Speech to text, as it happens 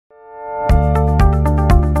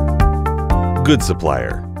Good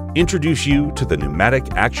Supplier. Introduce you to the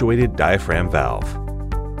pneumatic actuated diaphragm valve.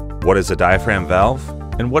 What is a diaphragm valve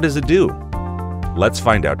and what does it do? Let's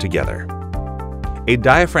find out together. A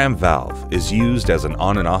diaphragm valve is used as an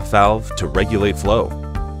on and off valve to regulate flow.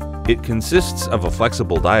 It consists of a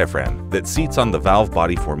flexible diaphragm that seats on the valve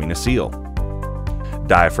body forming a seal.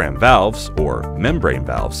 Diaphragm valves, or membrane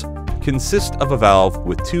valves, consist of a valve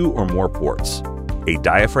with two or more ports, a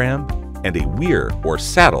diaphragm and a weir or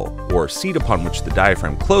saddle or seat upon which the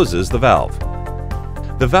diaphragm closes the valve.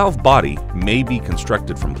 The valve body may be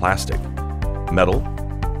constructed from plastic, metal,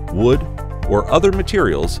 wood, or other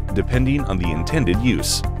materials depending on the intended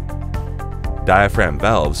use. Diaphragm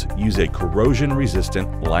valves use a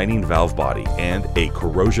corrosion-resistant lining valve body and a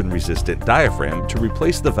corrosion-resistant diaphragm to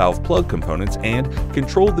replace the valve plug components and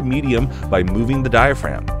control the medium by moving the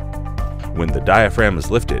diaphragm. When the diaphragm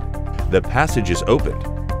is lifted, the passage is opened.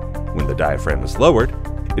 When the diaphragm is lowered,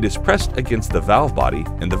 it is pressed against the valve body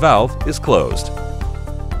and the valve is closed.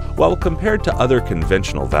 While compared to other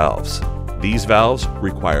conventional valves, these valves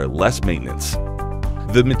require less maintenance.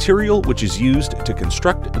 The material which is used to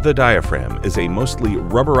construct the diaphragm is a mostly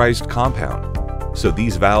rubberized compound, so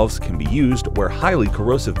these valves can be used where highly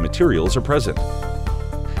corrosive materials are present.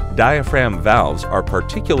 Diaphragm valves are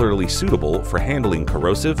particularly suitable for handling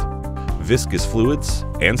corrosive, viscous fluids,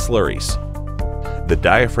 and slurries. The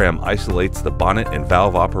diaphragm isolates the bonnet and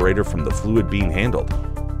valve operator from the fluid being handled.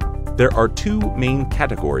 There are two main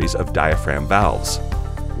categories of diaphragm valves.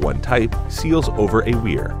 One type seals over a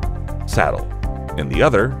weir, saddle, and the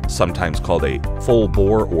other, sometimes called a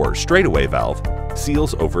full-bore or straightaway valve,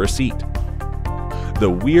 seals over a seat.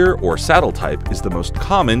 The weir or saddle type is the most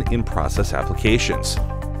common in process applications,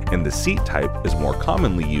 and the seat type is more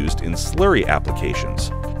commonly used in slurry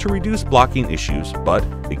applications to reduce blocking issues, but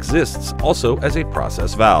exists also as a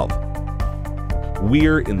process valve.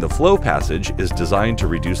 Weir in the flow passage is designed to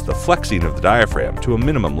reduce the flexing of the diaphragm to a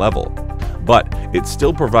minimum level, but it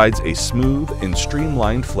still provides a smooth and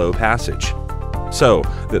streamlined flow passage, so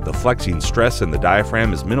that the flexing stress in the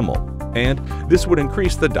diaphragm is minimal, and this would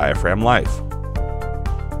increase the diaphragm life.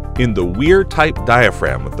 In the weir-type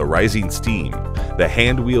diaphragm with the rising steam, the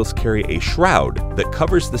hand wheels carry a shroud that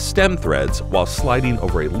covers the stem threads while sliding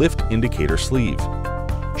over a lift indicator sleeve.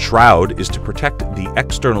 Shroud is to protect the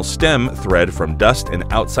external stem thread from dust and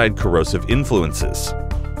outside corrosive influences.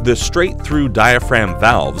 The straight-through diaphragm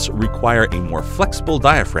valves require a more flexible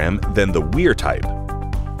diaphragm than the weir type.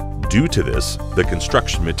 Due to this, the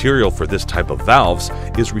construction material for this type of valves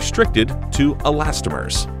is restricted to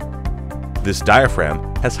elastomers. This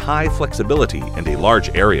diaphragm has high flexibility and a large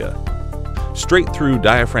area. Straight-through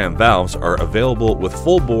diaphragm valves are available with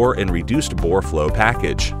full-bore and reduced-bore flow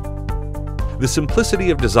package. The simplicity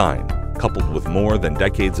of design, coupled with more than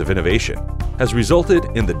decades of innovation, has resulted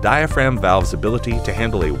in the diaphragm valve's ability to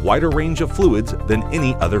handle a wider range of fluids than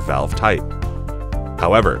any other valve type.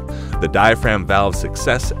 However, the diaphragm valve's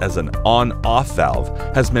success as an on-off valve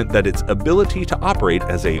has meant that its ability to operate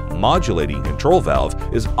as a modulating control valve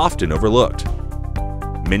is often overlooked.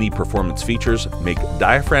 Many performance features make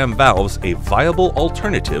diaphragm valves a viable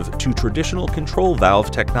alternative to traditional control valve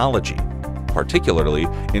technology, particularly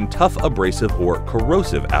in tough abrasive or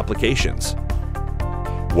corrosive applications.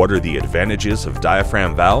 What are the advantages of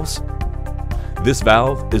diaphragm valves? This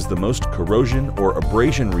valve is the most corrosion or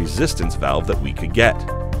abrasion resistance valve that we could get.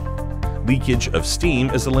 Leakage of steam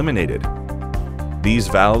is eliminated. These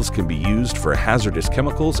valves can be used for hazardous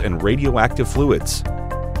chemicals and radioactive fluids.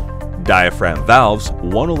 Diaphragm valves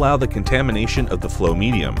won't allow the contamination of the flow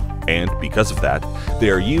medium, and because of that, they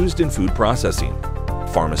are used in food processing,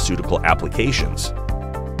 pharmaceutical applications.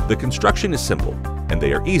 The construction is simple, and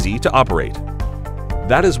they are easy to operate.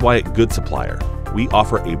 That is why at Good Supplier, we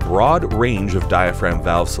offer a broad range of diaphragm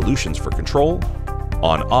valve solutions for control,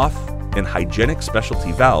 on-off, and hygienic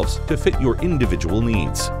specialty valves to fit your individual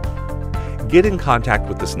needs. Get in contact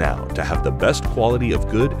with us now to have the best quality of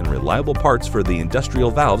good and reliable parts for the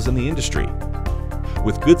industrial valves in the industry.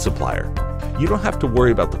 With Good Supplier, you don't have to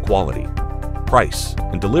worry about the quality, price,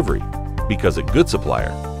 and delivery, because at Good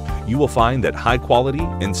Supplier, you will find that high quality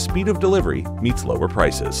and speed of delivery meets lower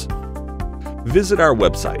prices. Visit our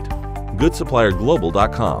website,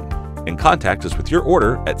 goodsupplierglobal.com, and contact us with your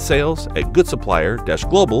order at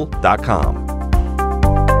sales@goodsupplier-global.com.